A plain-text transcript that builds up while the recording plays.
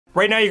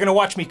Right now you're gonna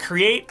watch me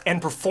create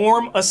and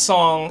perform a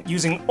song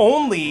using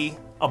only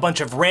a bunch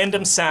of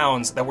random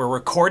sounds that were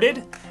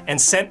recorded and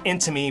sent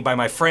into me by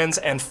my friends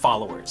and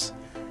followers.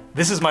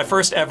 This is my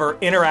first ever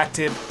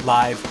interactive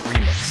live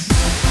remix.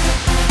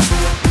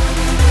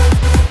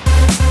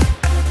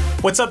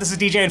 What's up, this is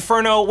DJ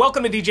Inferno.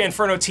 Welcome to DJ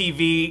Inferno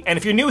TV. And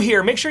if you're new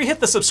here, make sure you hit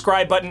the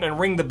subscribe button and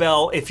ring the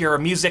bell if you're a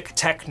music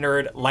tech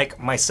nerd like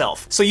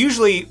myself. So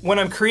usually when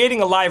I'm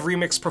creating a live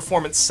remix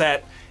performance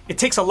set, it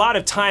takes a lot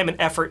of time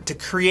and effort to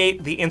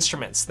create the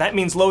instruments. That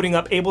means loading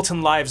up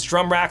Ableton Live's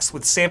drum racks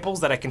with samples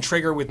that I can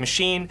trigger with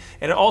Maschine,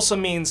 and it also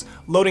means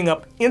loading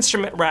up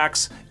instrument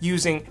racks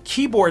using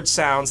keyboard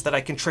sounds that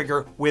I can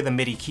trigger with a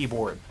MIDI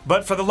keyboard.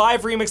 But for the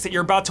live remix that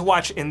you're about to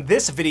watch in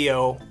this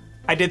video,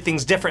 I did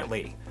things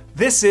differently.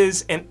 This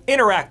is an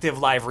interactive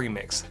live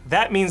remix.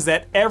 That means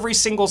that every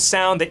single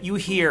sound that you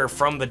hear,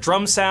 from the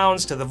drum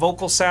sounds to the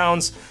vocal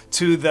sounds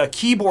to the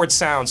keyboard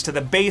sounds to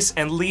the bass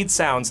and lead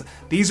sounds,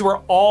 these were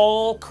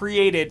all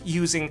created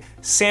using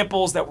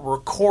samples that were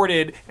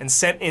recorded and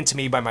sent into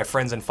me by my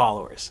friends and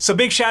followers. So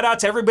big shout out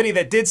to everybody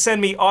that did send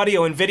me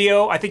audio and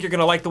video. I think you're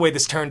gonna like the way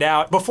this turned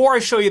out. Before I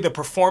show you the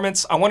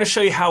performance, I wanna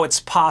show you how it's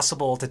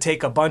possible to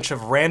take a bunch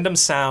of random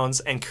sounds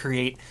and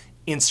create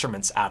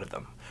instruments out of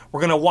them. We're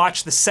gonna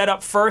watch the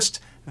setup first,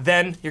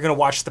 then you're gonna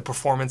watch the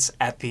performance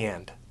at the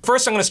end.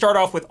 First, I'm gonna start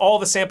off with all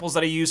the samples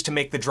that I used to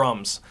make the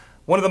drums.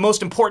 One of the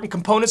most important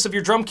components of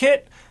your drum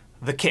kit,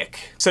 the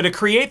kick. So to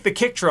create the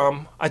kick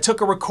drum, I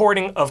took a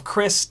recording of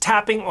Chris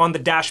tapping on the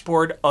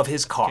dashboard of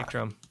his car. Kick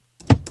drum.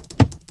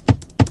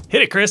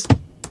 Hit it, Chris.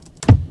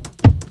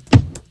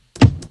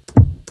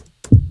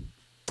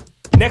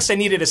 Next, I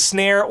needed a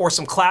snare or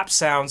some clap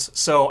sounds,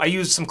 so I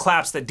used some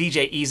claps that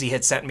DJEZ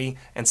had sent me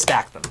and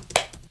stacked them.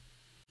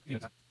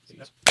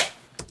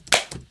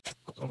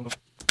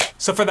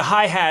 So for the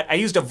hi-hat, I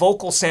used a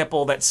vocal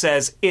sample that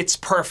says, "It's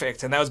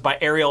perfect," and that was by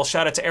Ariel.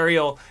 Shout out to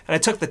Ariel. And I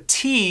took the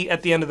T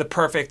at the end of the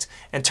perfect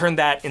and turned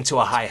that into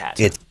a hi-hat.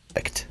 It's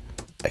perfect.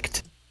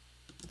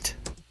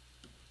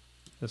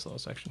 This little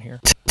section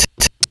here.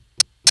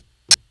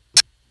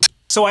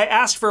 So I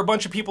asked for a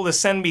bunch of people to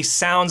send me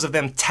sounds of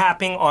them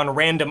tapping on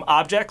random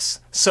objects.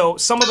 So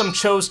some of them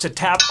chose to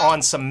tap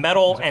on some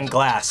metal and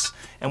glass,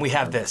 and we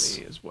have this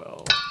as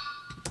well.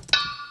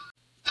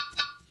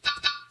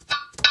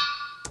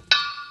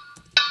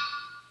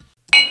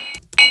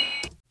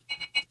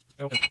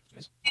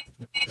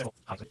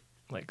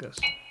 Like this.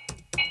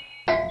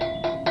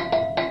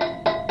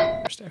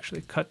 Just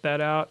actually cut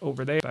that out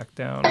over there, back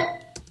down.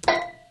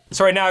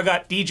 So right now I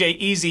got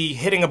DJEZ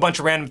hitting a bunch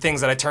of random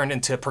things that I turned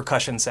into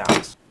percussion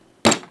sounds.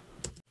 Let's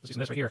use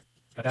this right here.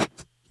 Got that.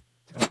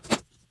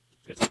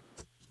 Good.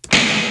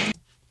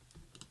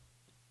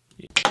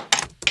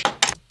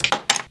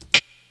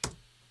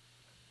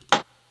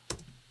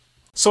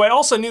 So I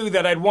also knew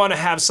that I'd want to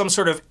have some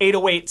sort of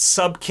 808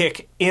 sub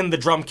kick in the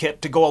drum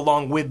kit to go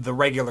along with the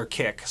regular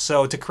kick.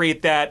 So to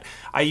create that,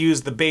 I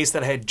used the bass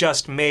that I had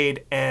just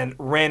made and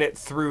ran it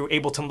through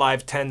Ableton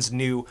Live 10's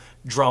new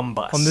drum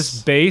bus. On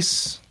this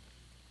bass,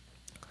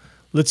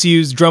 let's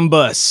use drum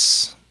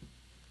bus.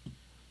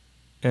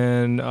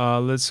 And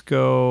let's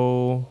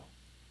go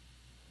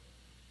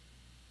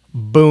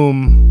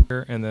boom,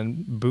 and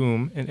then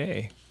boom and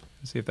A.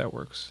 Let's see if that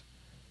works.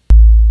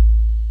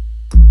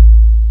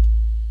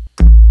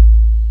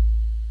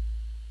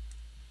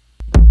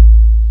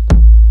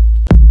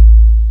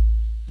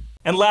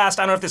 And last,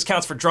 I don't know if this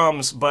counts for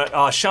drums,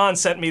 but Sean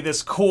sent me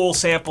this cool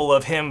sample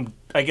of him,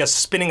 I guess,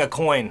 spinning a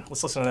coin.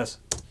 Let's listen to this.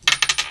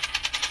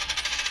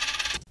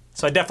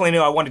 So I definitely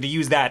knew I wanted to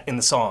use that in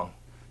the song.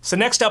 So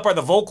next up are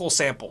the vocal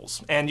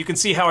samples. And you can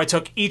see how I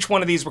took each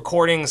one of these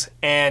recordings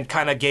and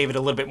kind of gave it a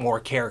little bit more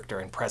character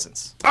and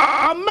presence.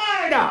 A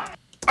murder!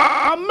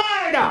 A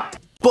murder!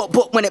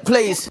 But when it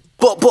plays,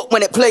 but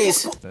when it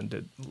plays. Then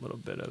did a little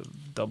bit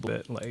of double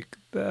bit like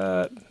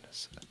that.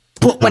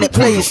 But when it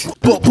plays,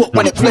 but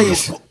when it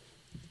plays.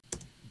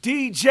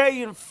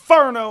 DJ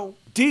Inferno,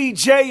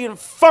 DJ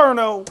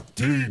Inferno,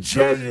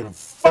 DJ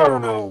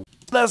Inferno.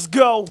 Let's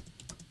go.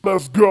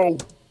 Let's go.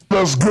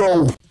 Let's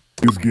go.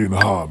 It's getting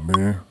hot,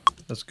 man.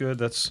 That's good.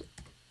 That's.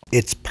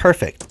 It's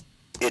perfect.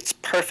 It's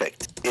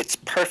perfect. It's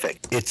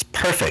perfect. It's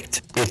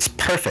perfect. It's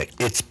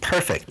perfect. It's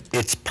perfect.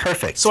 It's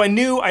perfect. So I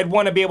knew I'd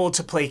want to be able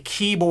to play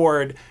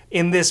keyboard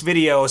in this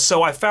video,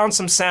 so I found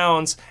some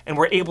sounds and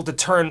we're able to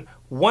turn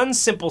one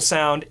simple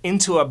sound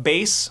into a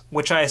bass,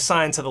 which I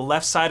assigned to the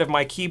left side of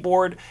my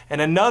keyboard, and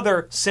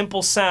another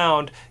simple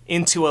sound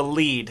into a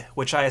lead,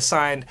 which I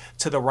assigned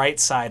to the right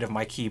side of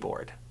my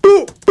keyboard.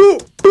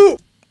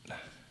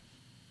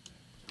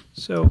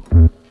 So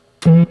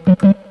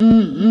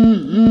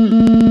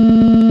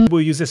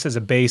we'll use this as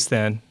a bass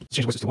then.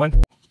 Change voices to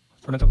one.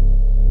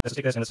 Let's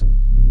take this and let's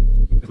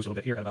boost a little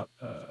bit here at about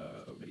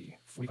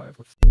 45.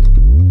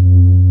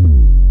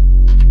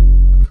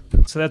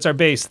 So that's our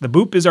bass. The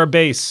boop is our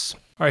bass.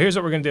 All right, here's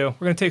what we're gonna do.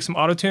 We're gonna take some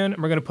auto-tune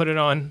and we're gonna put it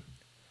on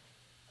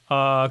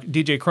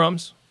DJ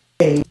Crumbs.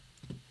 Asia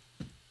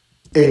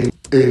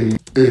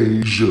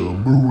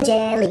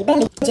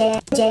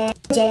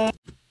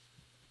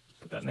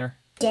Put that in there.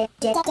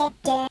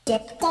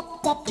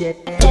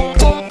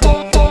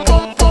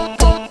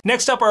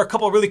 Next up are a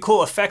couple of really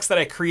cool effects that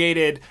I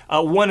created.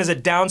 One is a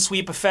down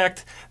sweep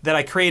effect that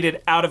I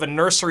created out of a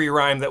nursery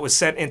rhyme that was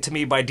sent into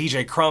me by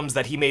DJ Crumbs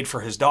that he made for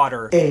his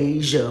daughter.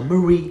 Asia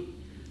Marie,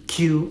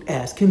 cute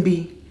as can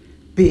be,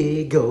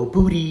 big old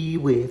booty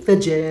with a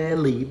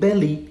jelly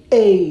belly.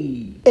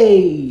 Ay,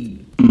 ay.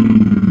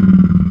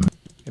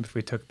 If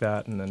we took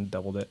that and then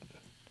doubled it.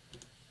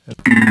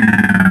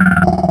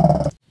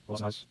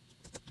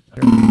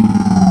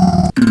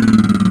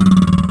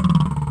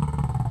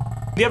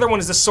 The other one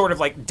is this sort of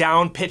like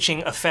down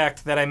pitching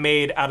effect that I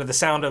made out of the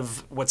sound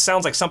of what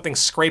sounds like something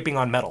scraping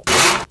on metal.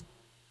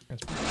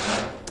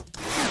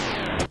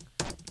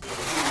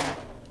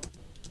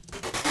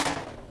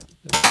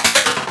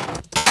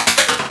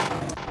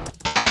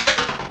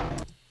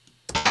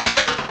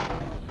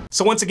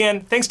 So once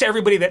again, thanks to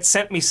everybody that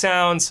sent me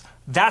sounds.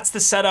 That's the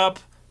setup.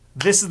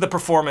 This is the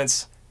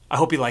performance. I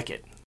hope you like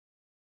it.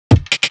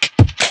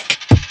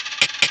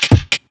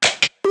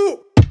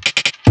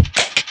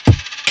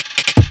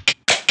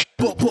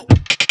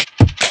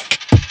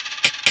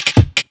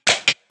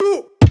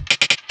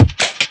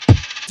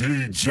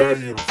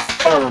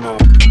 DJENFERNO.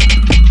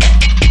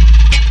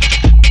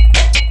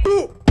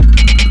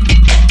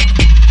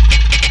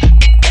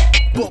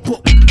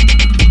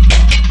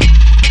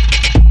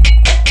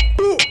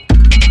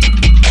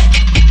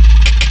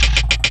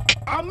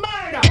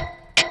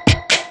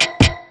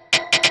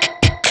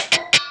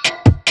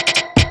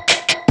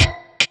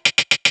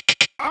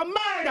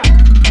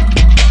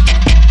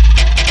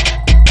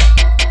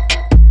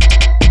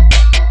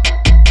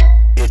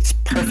 It's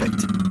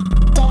perfect.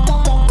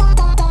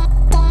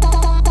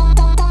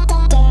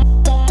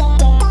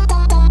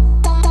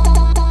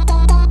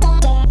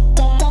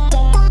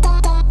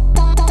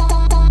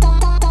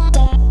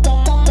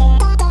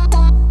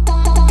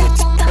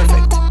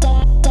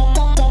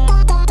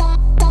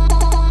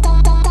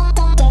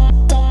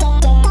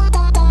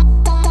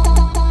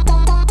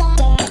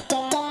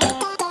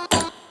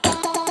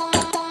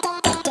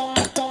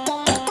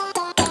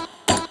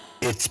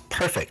 It's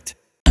perfect.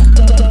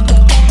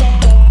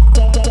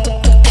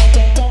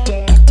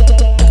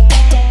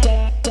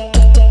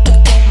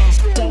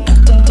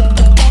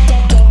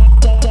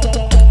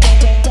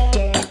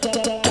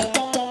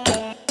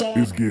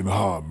 It's getting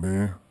hot,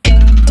 man.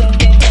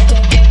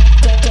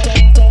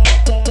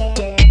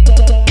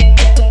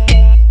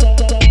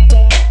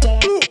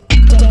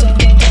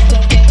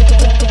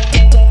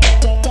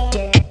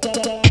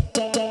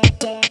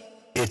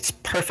 It's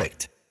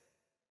perfect.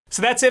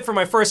 So that's it for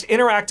my first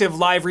interactive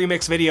live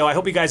remix video. I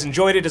hope you guys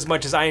enjoyed it as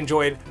much as I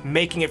enjoyed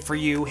making it for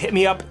you. Hit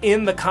me up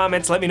in the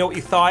comments, let me know what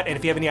you thought, and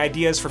if you have any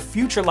ideas for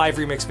future live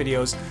remix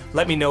videos,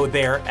 let me know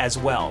there as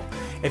well.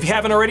 If you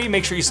haven't already,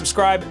 make sure you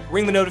subscribe,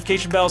 ring the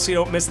notification bell so you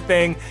don't miss a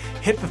thing,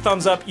 hit the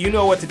thumbs up, you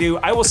know what to do.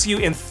 I will see you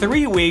in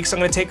 3 weeks. I'm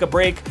gonna take a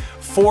break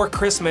for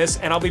Christmas,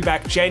 and I'll be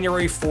back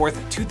January 4th,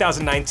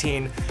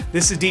 2019.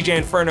 This is DJ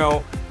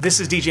Inferno,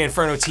 this is DJ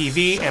Inferno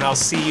TV, and I'll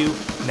see you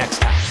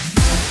next time.